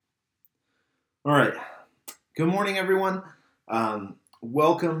All right. Good morning, everyone.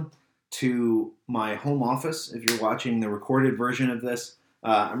 Welcome to my home office. If you're watching the recorded version of this,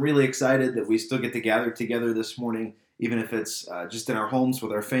 I'm really excited that we still get to gather together this morning, even if it's just in our homes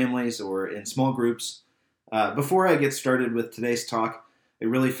with our families or in small groups. Before I get started with today's talk, it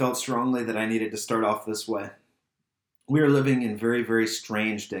really felt strongly that I needed to start off this way. We are living in very, very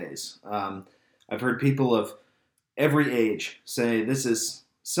strange days. I've heard people of every age say this is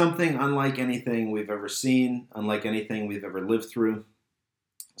something unlike anything we've ever seen, unlike anything we've ever lived through.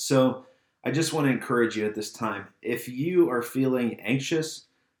 So I just want to encourage you at this time. If you are feeling anxious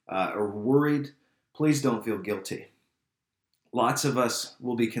or worried, please don't feel guilty. Lots of us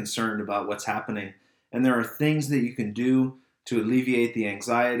will be concerned about what's happening, and there are things that you can do to alleviate the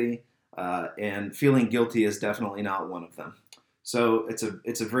anxiety, and feeling guilty is definitely not one of them. So it's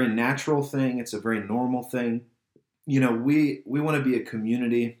a very natural thing. It's a very normal thing. We want to be a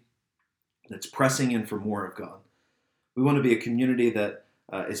community that's pressing in for more of God. We want to be a community that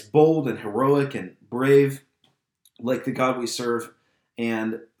is bold and heroic and brave, like the God we serve.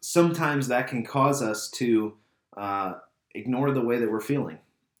 And sometimes that can cause us to uh, ignore the way that we're feeling.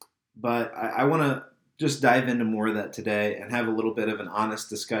 But I want to just dive into more of that today and have a little bit of an honest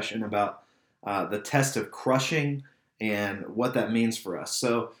discussion about the test of crushing and what that means for us.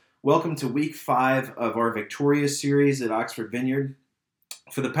 So, welcome to week 5 of our Victorious series at Oxford Vineyard.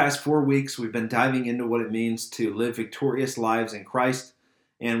 For the past 4 weeks, we've been diving into what it means to live victorious lives in Christ,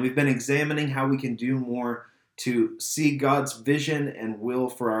 and we've been examining how we can do more to see God's vision and will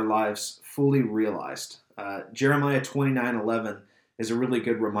for our lives fully realized. Jeremiah 29:11 is a really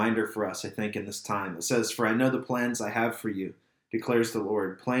good reminder for us, I think, in this time. It says, "For I know the plans I have for you, declares the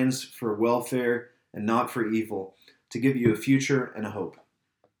Lord, plans for welfare and not for evil, to give you a future and a hope."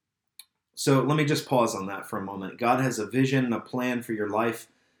 So let me just pause on that for a moment. God has a vision and a plan for your life,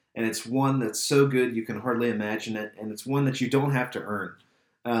 and it's one that's so good you can hardly imagine it, and it's one that you don't have to earn.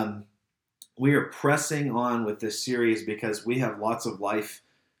 Um, we are pressing on with this series because we have lots of life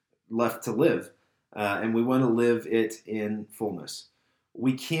left to live, and we want to live it in fullness.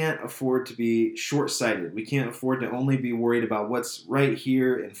 We can't afford to be short sighted. We can't afford to only be worried about what's right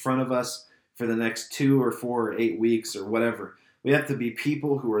here in front of us for the next 2 or 4 or 8 weeks or whatever. We have to be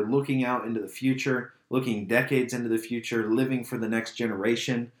people who are looking out into the future, looking decades into the future, living for the next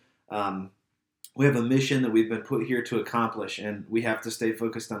generation. Um, we have a mission that we've been put here to accomplish, and we have to stay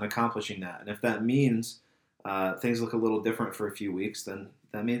focused on accomplishing that. And if that means things look a little different for a few weeks, then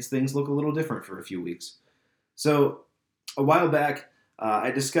that means things look a little different for a few weeks. So, a while back, I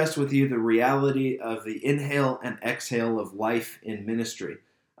discussed with you the reality of the inhale and exhale of life in ministry.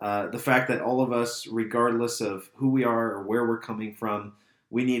 The fact that all of us, regardless of who we are or where we're coming from,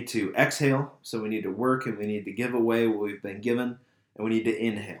 we need to exhale. So we need to work and we need to give away what we've been given, and we need to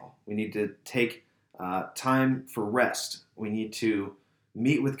inhale. We need to take time for rest. We need to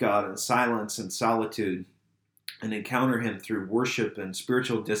meet with God in silence and solitude and encounter Him through worship and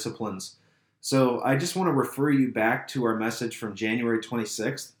spiritual disciplines. So I just want to refer you back to our message from January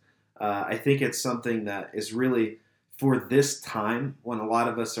 26th. I think it's something that is really for this time when a lot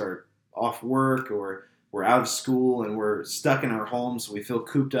of us are off work or we're out of school and we're stuck in our homes. We feel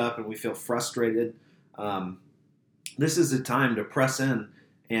cooped up and we feel frustrated. Um, this is a time to press in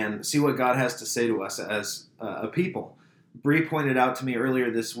and see what God has to say to us as a people. Bree pointed out to me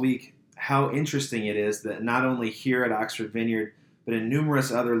earlier this week how interesting it is that not only here at Oxford Vineyard, but in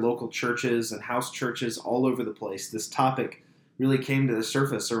numerous other local churches and house churches all over the place, this topic really came to the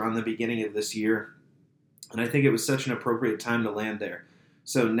surface around the beginning of this year. And I think it was such an appropriate time to land there.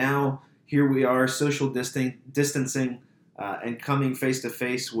 So now, here we are, social distancing and coming face to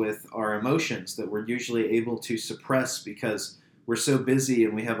face with our emotions that we're usually able to suppress because we're so busy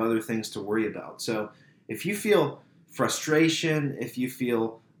and we have other things to worry about. So if you feel frustration, if you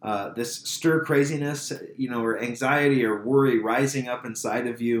feel this stir craziness, or anxiety or worry rising up inside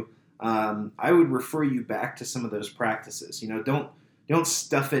of you, I would refer you back to some of those practices. Don't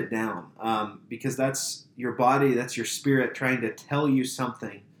stuff it down, because that's your body, that's your spirit trying to tell you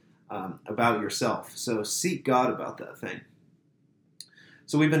something about yourself. So seek God about that thing.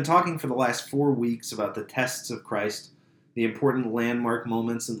 So we've been talking for the last 4 weeks about the tests of Christ, the important landmark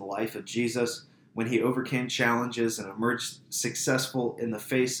moments in the life of Jesus when he overcame challenges and emerged successful in the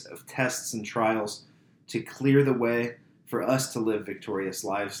face of tests and trials to clear the way for us to live victorious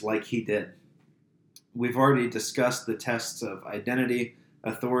lives like he did. We've already discussed the tests of identity,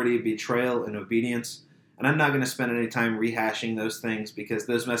 authority, betrayal, and obedience. And I'm not going to spend any time rehashing those things because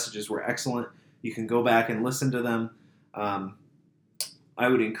those messages were excellent. You can go back and listen to them. I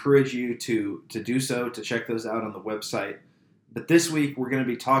would encourage you to do so, to check those out on the website. But this week, we're going to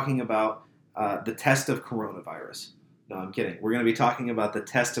be talking about the test of coronavirus. No, I'm kidding. We're going to be talking about the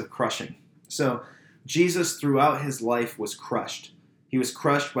test of crushing. So, Jesus throughout his life was crushed. He was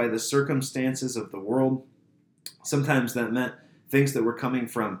crushed by the circumstances of the world. Sometimes that meant things that were coming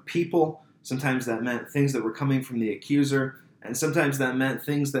from people. Sometimes that meant things that were coming from the accuser. And sometimes that meant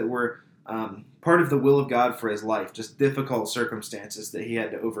things that were part of the will of God for his life, just difficult circumstances that he had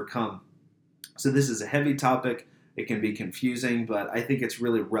to overcome. So this is a heavy topic. It can be confusing, but I think it's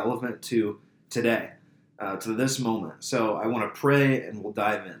really relevant to today, to this moment. So I want to pray and we'll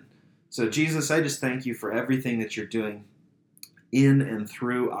dive in. So Jesus, I just thank you for everything that you're doing in and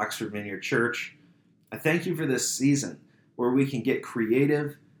through Oxford Vineyard Church. I thank you for this season where we can get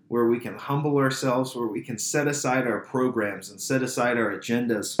creative, where we can humble ourselves, where we can set aside our programs and set aside our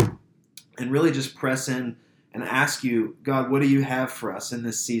agendas and really just press in and ask you, God, what do you have for us in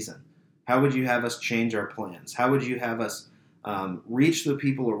this season? How would you have us change our plans? How would you have us reach the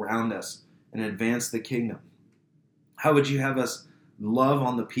people around us and advance the kingdom? How would you have us love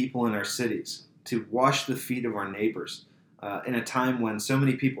on the people in our cities, to wash the feet of our neighbors in a time when so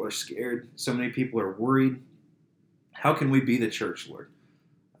many people are scared, so many people are worried? How can we be the church, Lord?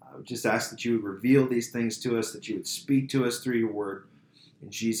 I would just ask that you would reveal these things to us, that you would speak to us through your word.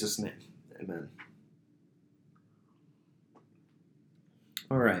 In Jesus' name, amen.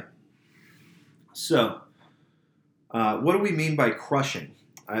 All right. So, what do we mean by crushing?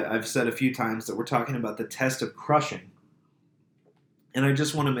 I've said a few times that we're talking about the test of crushing. And I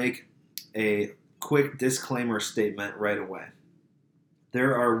just want to make a quick disclaimer statement right away.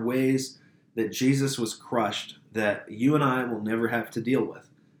 There are ways that Jesus was crushed that you and I will never have to deal with.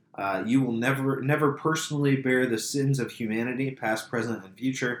 You will never personally bear the sins of humanity, past, present, and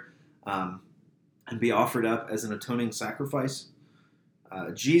future, and be offered up as an atoning sacrifice.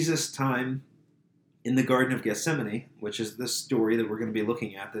 Jesus' time in the Garden of Gethsemane, which is this story that we're going to be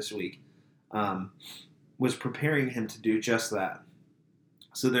looking at this week, was preparing him to do just that.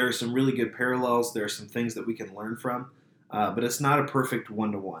 So there are some really good parallels. There are some things that we can learn from, but it's not a perfect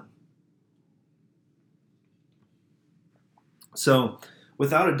one-to-one. So,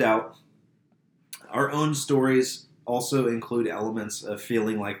 without a doubt, our own stories also include elements of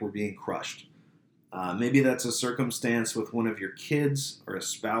feeling like we're being crushed. Maybe that's a circumstance with one of your kids or a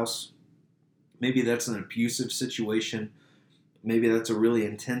spouse. Maybe that's an abusive situation. Maybe that's a really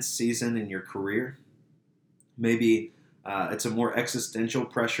intense season in your career. Maybe it's a more existential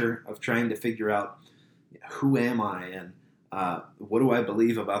pressure of trying to figure out who am I and what do I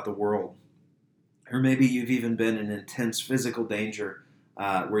believe about the world. Or maybe you've even been in intense physical danger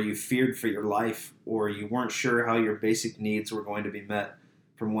where you feared for your life, or you weren't sure how your basic needs were going to be met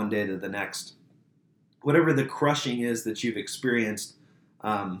from one day to the next. Whatever the crushing is that you've experienced,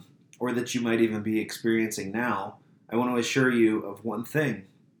 or that you might even be experiencing now, I want to assure you of one thing,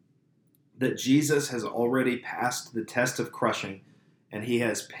 that Jesus has already passed the test of crushing, and he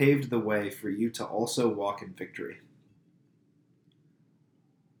has paved the way for you to also walk in victory.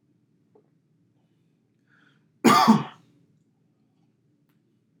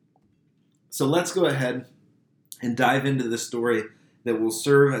 So let's go ahead and dive into the story that will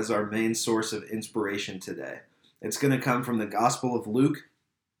serve as our main source of inspiration today. It's going to come from the Gospel of Luke,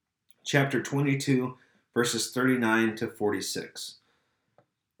 chapter 22, verses 39 to 46.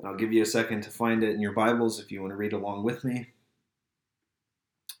 I'll give you a second to find it in your Bibles if you want to read along with me.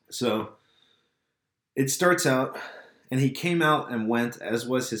 So, it starts out, and he came out and went, as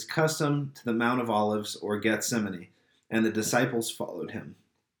was his custom, to the Mount of Olives, or Gethsemane, and the disciples followed him.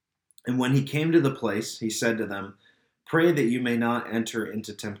 And when he came to the place, he said to them, "Pray that you may not enter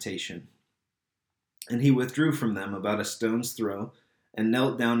into temptation." And he withdrew from them about a stone's throw, and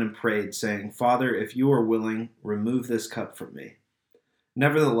knelt down and prayed, saying, "Father, if you are willing, remove this cup from me.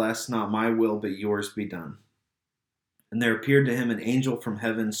 Nevertheless, not my will, but yours be done." And there appeared to him an angel from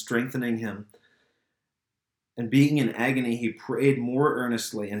heaven, strengthening him. And being in agony, he prayed more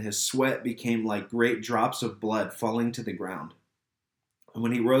earnestly, and his sweat became like great drops of blood falling to the ground. And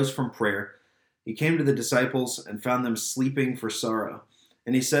when he rose from prayer, he came to the disciples and found them sleeping for sorrow.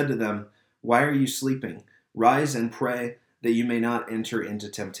 And he said to them, "Why are you sleeping? Rise and pray, that you may not enter into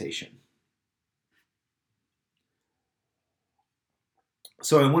temptation."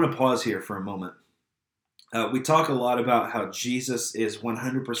 So I want to pause here for a moment. We talk a lot about how Jesus is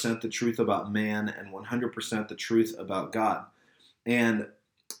 100% the truth about man and 100% the truth about God. And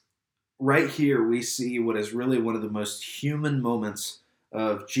right here we see what is really one of the most human moments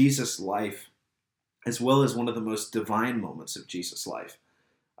of Jesus' life, as well as one of the most divine moments of Jesus' life.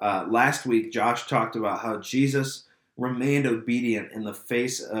 Last week, Josh talked about how Jesus remained obedient in the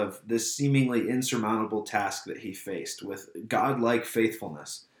face of this seemingly insurmountable task that he faced with godlike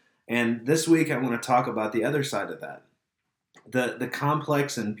faithfulness. And this week I want to talk about the other side of that. The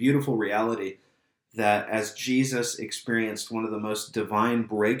complex and beautiful reality that as Jesus experienced one of the most divine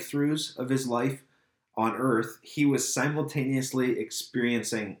breakthroughs of his life on earth, he was simultaneously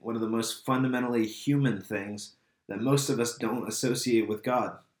experiencing one of the most fundamentally human things that most of us don't associate with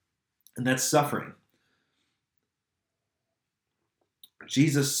God, and that's suffering.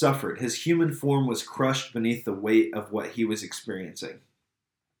 Jesus suffered. His human form was crushed beneath the weight of what he was experiencing.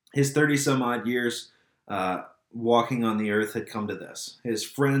 His 30 some odd years walking on the earth had come to this. His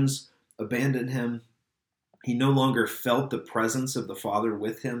friends abandoned him. He no longer felt the presence of the Father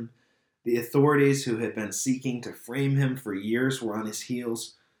with him. The authorities who had been seeking to frame him for years were on his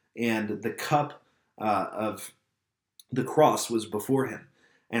heels, and the cup of the cross was before him.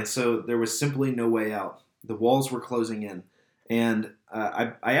 And so there was simply no way out. The walls were closing in. And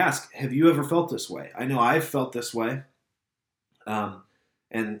I ask, have you ever felt this way? I know I've felt this way.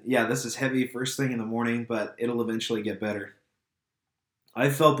 And yeah, this is heavy first thing in the morning, but it'll eventually get better. I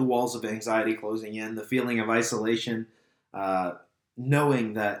felt the walls of anxiety closing in, the feeling of isolation,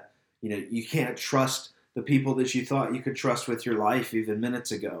 knowing that you can't trust the people that you thought you could trust with your life even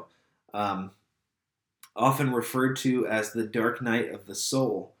minutes ago. Often referred to as the dark night of the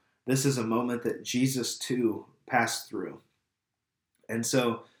soul, this is a moment that Jesus too passed through. And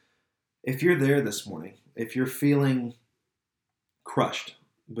so, if you're there this morning, if you're feeling crushed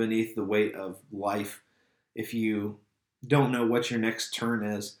beneath the weight of life, if you don't know what your next turn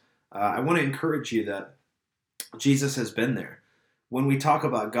is, I want to encourage you that Jesus has been there. When we talk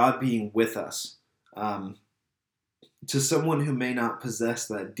about God being with us, to someone who may not possess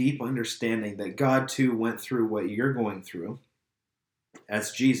that deep understanding that God too went through what you're going through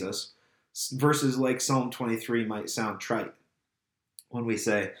as Jesus, verses like Psalm 23 might sound trite when we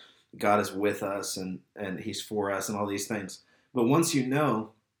say God is with us and he's for us and all these things. But once you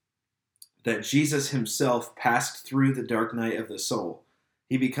know that Jesus himself passed through the dark night of the soul,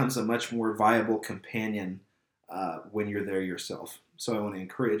 he becomes a much more viable companion when you're there yourself. So I want to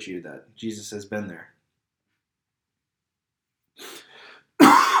encourage you that Jesus has been there.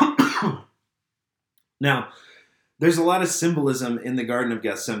 Now, there's a lot of symbolism in the Garden of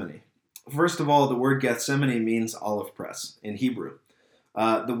Gethsemane. First of all, the word Gethsemane means olive press in Hebrew.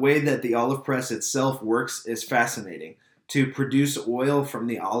 The way that the olive press itself works is fascinating. To produce oil from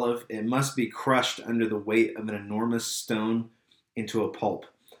the olive, it must be crushed under the weight of an enormous stone into a pulp.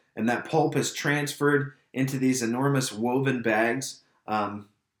 And that pulp is transferred into these enormous woven bags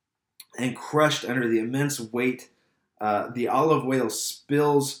and crushed under the immense weight. The olive oil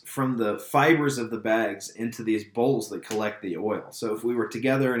spills from the fibers of the bags into these bowls that collect the oil. So if we were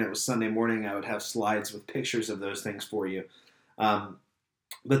together and it was Sunday morning, I would have slides with pictures of those things for you.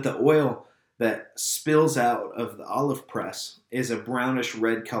 But the oil that spills out of the olive press is a brownish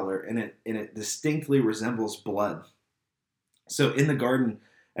red color, and it distinctly resembles blood. So in the garden,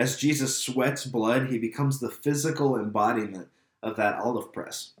 as Jesus sweats blood, he becomes the physical embodiment of that olive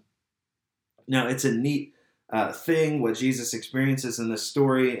press. Now, it's a neat thing what Jesus experiences in this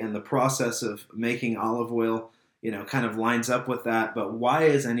story, and the process of making olive oil, kind of lines up with that. But why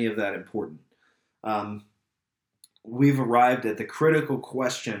is any of that important? We've arrived at the critical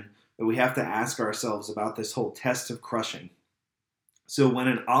question that we have to ask ourselves about this whole test of crushing. So when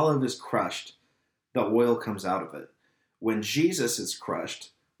an olive is crushed, the oil comes out of it. When Jesus is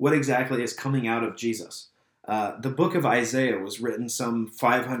crushed, what exactly is coming out of Jesus? The book of Isaiah was written some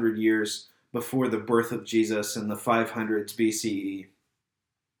 500 years before the birth of Jesus in the 500s BCE.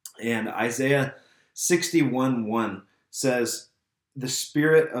 And Isaiah 61:1 says, "The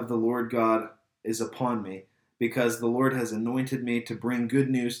Spirit of the Lord God is upon me, because the Lord has anointed me to bring good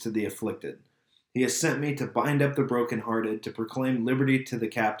news to the afflicted. He has sent me to bind up the brokenhearted, to proclaim liberty to the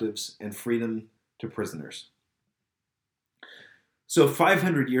captives and freedom to prisoners." So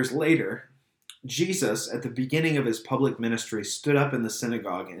 500 years later, Jesus, at the beginning of his public ministry, stood up in the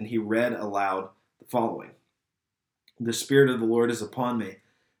synagogue and he read aloud the following: "The Spirit of the Lord is upon me,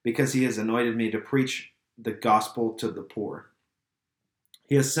 because he has anointed me to preach the gospel to the poor.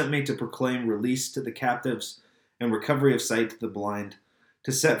 He has sent me to proclaim release to the captives and recovery of sight to the blind,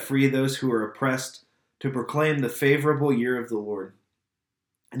 to set free those who are oppressed, to proclaim the favorable year of the Lord."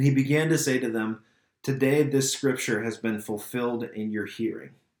 And he began to say to them, "Today this scripture has been fulfilled in your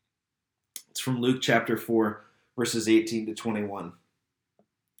hearing." It's from Luke chapter 4, verses 18 to 21.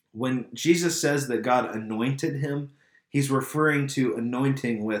 When Jesus says that God anointed him, he's referring to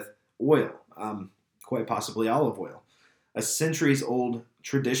anointing with oil, quite possibly olive oil, a centuries-old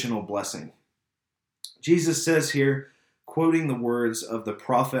traditional blessing. Jesus says here, quoting the words of the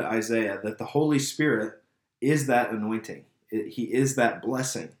prophet Isaiah, that the Holy Spirit is that anointing. He is that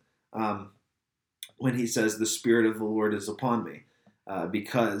blessing when he says, "The Spirit of the Lord is upon me,"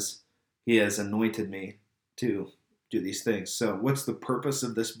 because he has anointed me to do these things. So what's the purpose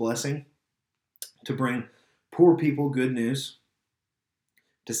of this blessing? To bring poor people good news,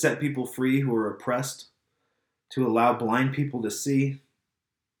 to set people free who are oppressed, to allow blind people to see,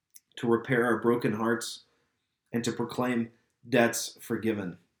 to repair our broken hearts, and to proclaim debts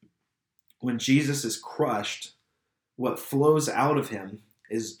forgiven. When Jesus is crushed, what flows out of him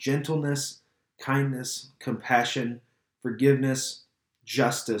is gentleness, kindness, compassion, forgiveness,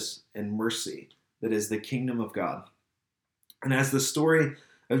 justice, and mercy that is the kingdom of God. And as the story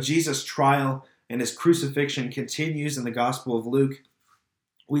of Jesus' trial and his crucifixion continues in the Gospel of Luke,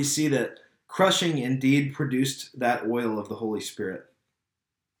 we see that crushing indeed produced that oil of the Holy Spirit.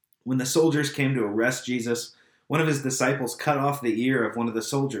 When the soldiers came to arrest Jesus, one of his disciples cut off the ear of one of the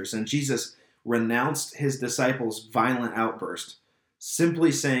soldiers, and Jesus renounced his disciples' violent outburst,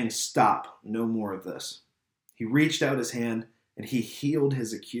 simply saying, "Stop, no more of this." He reached out his hand and he healed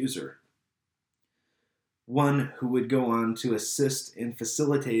his accuser, one who would go on to assist in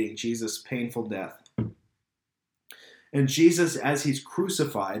facilitating Jesus' painful death. And Jesus, as he's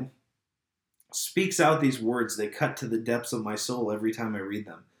crucified, speaks out these words that cut to the depths of my soul every time I read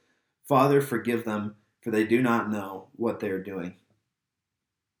them. "Father, forgive them, for they do not know what they are doing."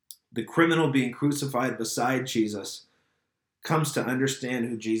 The criminal being crucified beside Jesus comes to understand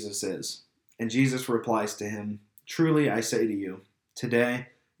who Jesus is. And Jesus replies to him, "Truly I say to you, today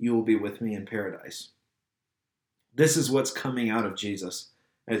you will be with me in paradise." This is what's coming out of Jesus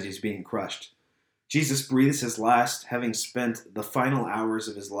as he's being crushed. Jesus breathes his last, having spent the final hours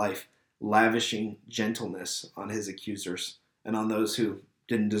of his life lavishing gentleness on his accusers and on those who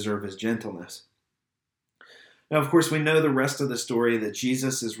didn't deserve his gentleness. Now, of course, we know the rest of the story, that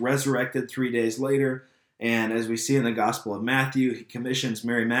Jesus is resurrected 3 days later, and as we see in the Gospel of Matthew, he commissions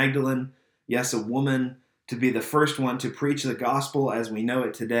Mary Magdalene, yes, a woman, to be the first one to preach the gospel as we know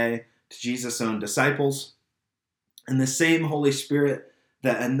it today to Jesus' own disciples. And the same Holy Spirit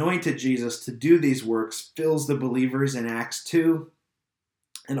that anointed Jesus to do these works fills the believers in Acts 2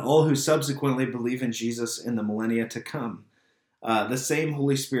 and all who subsequently believe in Jesus in the millennia to come. The same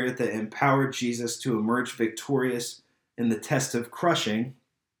Holy Spirit that empowered Jesus to emerge victorious in the test of crushing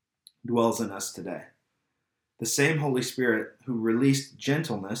dwells in us today. The same Holy Spirit who released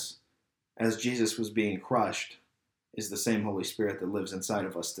gentleness as Jesus was being crushed is the same Holy Spirit that lives inside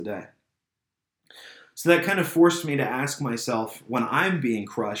of us today. So that kind of forced me to ask myself, when I'm being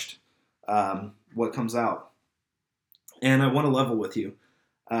crushed, what comes out? And I want to level with you.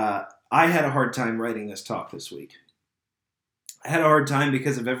 I had a hard time writing this talk this week. I had a hard time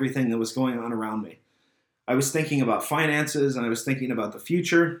because of everything that was going on around me. I was thinking about finances, and I was thinking about the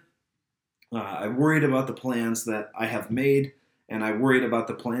future. I worried about the plans that I have made, and I worried about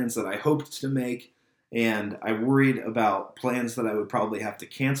the plans that I hoped to make, and I worried about plans that I would probably have to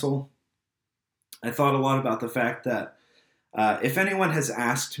cancel. I thought a lot about the fact that if anyone has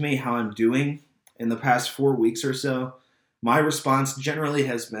asked me how I'm doing in the past 4 weeks or so, my response generally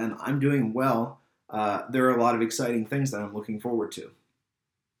has been, "I'm doing well. There are a lot of exciting things that I'm looking forward to."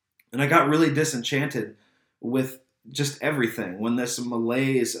 And I got really disenchanted with just everything when this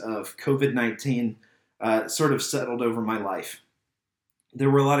malaise of COVID-19 sort of settled over my life. There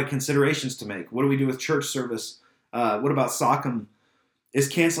were a lot of considerations to make. What do we do with church service? What about Sockham? Is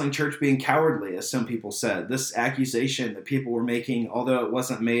canceling church being cowardly, as some people said? This accusation that people were making, although it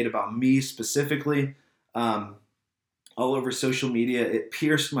wasn't made about me specifically, all over social media, it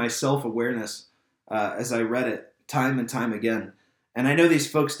pierced my self-awareness as I read it time and time again. And I know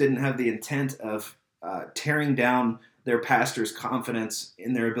these folks didn't have the intent of tearing down their pastor's confidence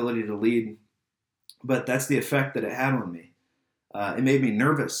in their ability to lead, but that's the effect that it had on me. It made me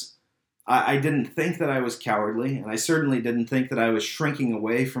nervous. I didn't think that I was cowardly, and I certainly didn't think that I was shrinking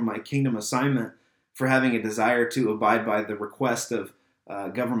away from my kingdom assignment for having a desire to abide by the request of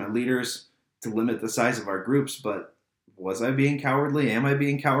government leaders to limit the size of our groups. But was I being cowardly? Am I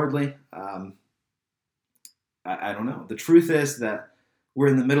being cowardly? I don't know. The truth is that we're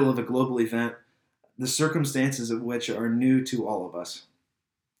in the middle of a global event, the circumstances of which are new to all of us.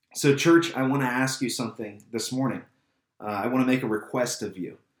 So, church, I want to ask you something this morning. I want to make a request of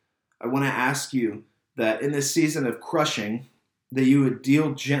you. I want to ask you that in this season of crushing, that you would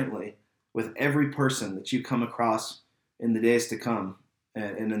deal gently with every person that you come across in the days to come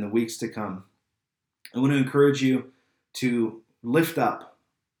and in the weeks to come. I want to encourage you to lift up,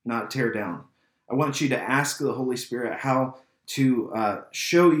 not tear down. I want you to ask the Holy Spirit how to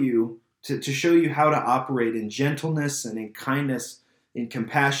show you how to operate in gentleness and in kindness, in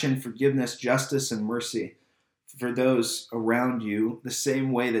compassion, forgiveness, justice, and mercy for those around you the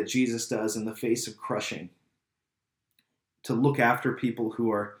same way that Jesus does in the face of crushing, to look after people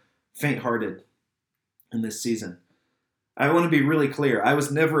who are faint-hearted in this season. I want to be really clear. I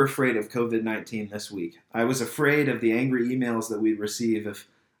was never afraid of COVID-19 this week. I was afraid of the angry emails that we'd receive if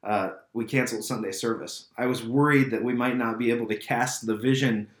we canceled Sunday service. I was worried that we might not be able to cast the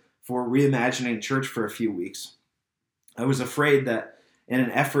vision for reimagining church for a few weeks. I was afraid that in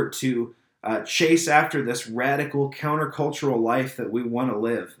an effort to chase after this radical countercultural life that we want to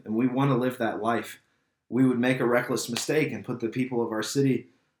live, and we want to live that life, we would make a reckless mistake and put the people of our city,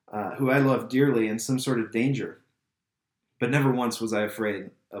 who I love dearly, in some sort of danger. But never once was I afraid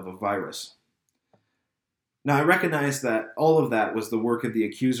of a virus. Now, I recognize that all of that was the work of the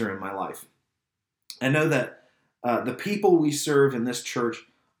accuser in my life. I know that the people we serve in this church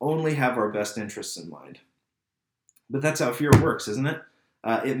only have our best interests in mind. But that's how fear works, isn't it?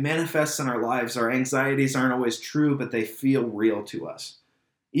 It manifests in our lives. Our anxieties aren't always true, but they feel real to us.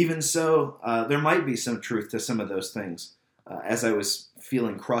 Even so, there might be some truth to some of those things as I was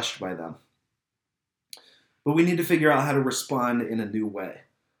feeling crushed by them. But we need to figure out how to respond in a new way.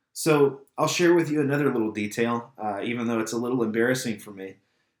 So I'll share with you another little detail, even though it's a little embarrassing for me.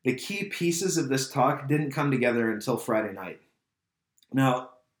 The key pieces of this talk didn't come together until Friday night. Now,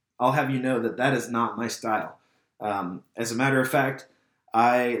 I'll have you know that that is not my style. As a matter of fact,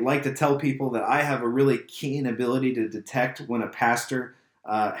 I like to tell people that I have a really keen ability to detect when a pastor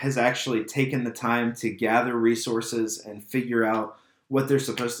has actually taken the time to gather resources and figure out what they're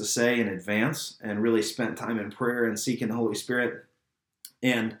supposed to say in advance and really spent time in prayer and seeking the Holy Spirit.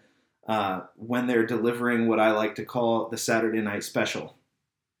 And when they're delivering what I like to call the Saturday night special.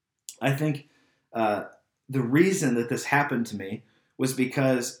 I think the reason that this happened to me was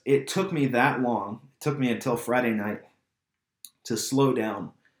because it took me that long, it took me until Friday night to slow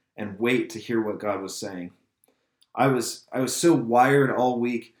down and wait to hear what God was saying. I was so wired all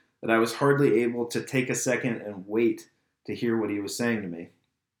week that I was hardly able to take a second and wait to hear what he was saying to me.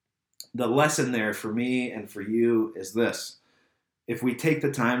 The lesson there for me and for you is this. If we take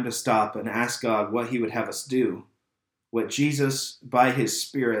the time to stop and ask God what he would have us do, what Jesus, by his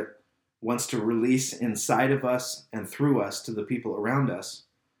Spirit, wants to release inside of us and through us to the people around us,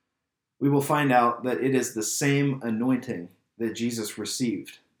 we will find out that it is the same anointing that Jesus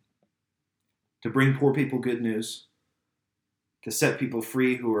received to bring poor people good news, to set people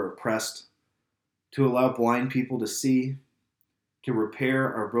free who are oppressed, to allow blind people to see, to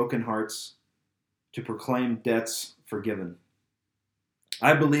repair our broken hearts, to proclaim debts forgiven.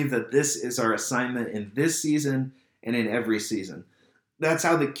 I believe that this is our assignment in this season and in every season. That's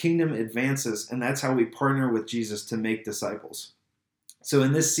how the kingdom advances, and that's how we partner with Jesus to make disciples. So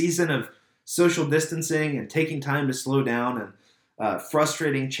in this season of social distancing and taking time to slow down and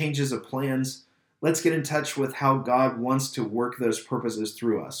frustrating changes of plans, let's get in touch with how God wants to work those purposes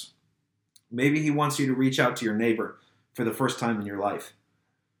through us. Maybe he wants you to reach out to your neighbor for the first time in your life.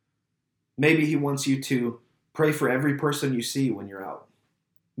 Maybe he wants you to pray for every person you see when you're out.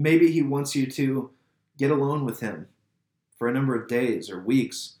 Maybe he wants you to get alone with him for a number of days or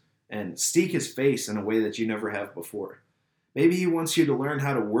weeks and seek his face in a way that you never have before. Maybe he wants you to learn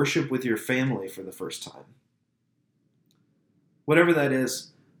how to worship with your family for the first time. Whatever that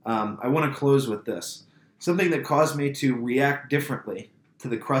is, I want to close with this. Something that caused me to react differently to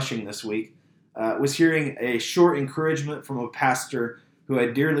the crushing this week was hearing a short encouragement from a pastor who I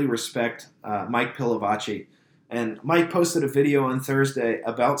dearly respect, Mike Pilavachi. And Mike posted a video on Thursday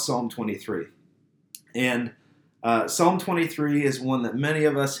about Psalm 23. And Psalm 23 is one that many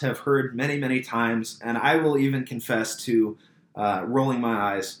of us have heard many, many times, and I will even confess to rolling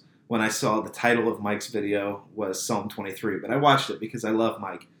my eyes when I saw the title of Mike's video was Psalm 23. But I watched it because I love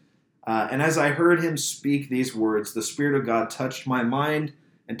Mike. And as I heard him speak these words, the Spirit of God touched my mind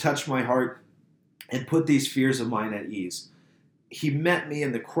and touched my heart and put these fears of mine at ease. He met me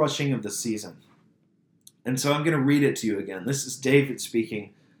in the crushing of the season. And so I'm going to read it to you again. This is David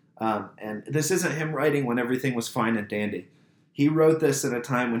speaking. And this isn't him writing when everything was fine and dandy. He wrote this at a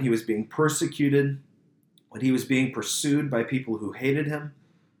time when he was being persecuted, when he was being pursued by people who hated him,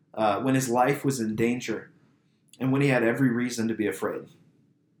 when his life was in danger, and when he had every reason to be afraid.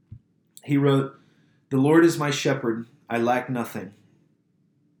 He wrote, "The Lord is my shepherd, I lack nothing.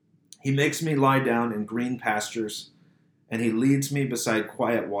 He makes me lie down in green pastures, and he leads me beside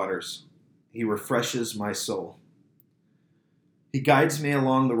quiet waters. He refreshes my soul. He guides me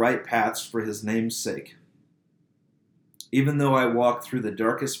along the right paths for his name's sake. Even though I walk through the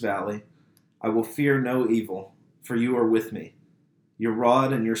darkest valley, I will fear no evil, for you are with me. Your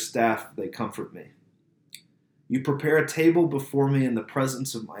rod and your staff, they comfort me. You prepare a table before me in the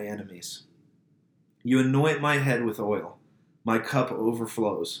presence of my enemies. You anoint my head with oil. My cup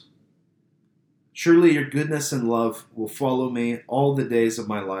overflows. Surely your goodness and love will follow me all the days of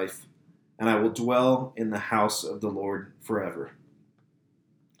my life, and I will dwell in the house of the Lord forever.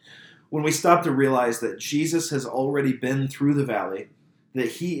 When we stop to realize that Jesus has already been through the valley, that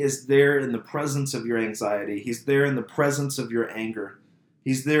he is there in the presence of your anxiety, he's there in the presence of your anger,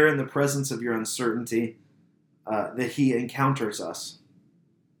 he's there in the presence of your uncertainty, that he encounters us.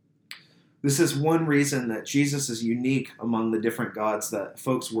 This is one reason that Jesus is unique among the different gods that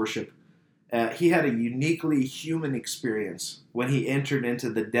folks worship. He had a uniquely human experience when he entered into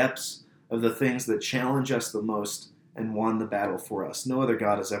the depths of the things that challenge us the most and won the battle for us. No other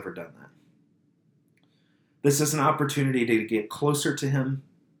God has ever done that. This is an opportunity to get closer to him.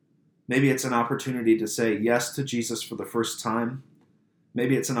 Maybe it's an opportunity to say yes to Jesus for the first time.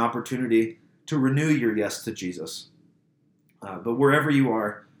 Maybe it's an opportunity to renew your yes to Jesus. But wherever you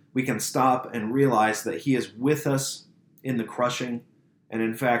are, we can stop and realize that he is with us in the crushing, and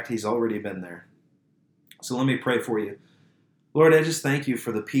in fact, he's already been there. So let me pray for you. Lord, I just thank you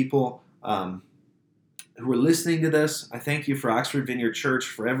for the people who are listening to this. I thank you for Oxford Vineyard Church,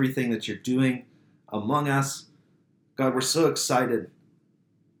 for everything that you're doing among us. God, we're so excited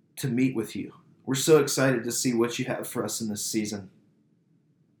to meet with you. We're so excited to see what you have for us in this season.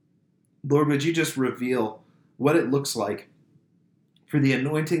 Lord, would you just reveal what it looks like for the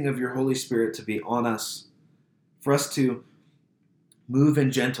anointing of your Holy Spirit to be on us, for us to move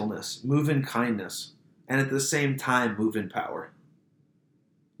in gentleness, move in kindness, and at the same time move in power.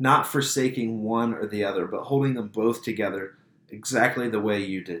 Not forsaking one or the other, but holding them both together exactly the way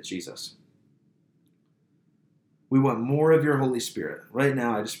you did, Jesus. We want more of your Holy Spirit. Right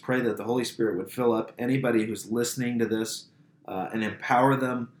now, I just pray that the Holy Spirit would fill up anybody who's listening to this and empower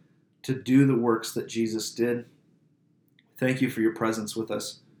them to do the works that Jesus did. Thank you for your presence with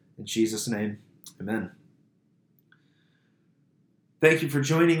us. In Jesus' name, amen. Thank you for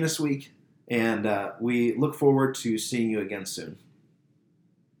joining this week, and we look forward to seeing you again soon.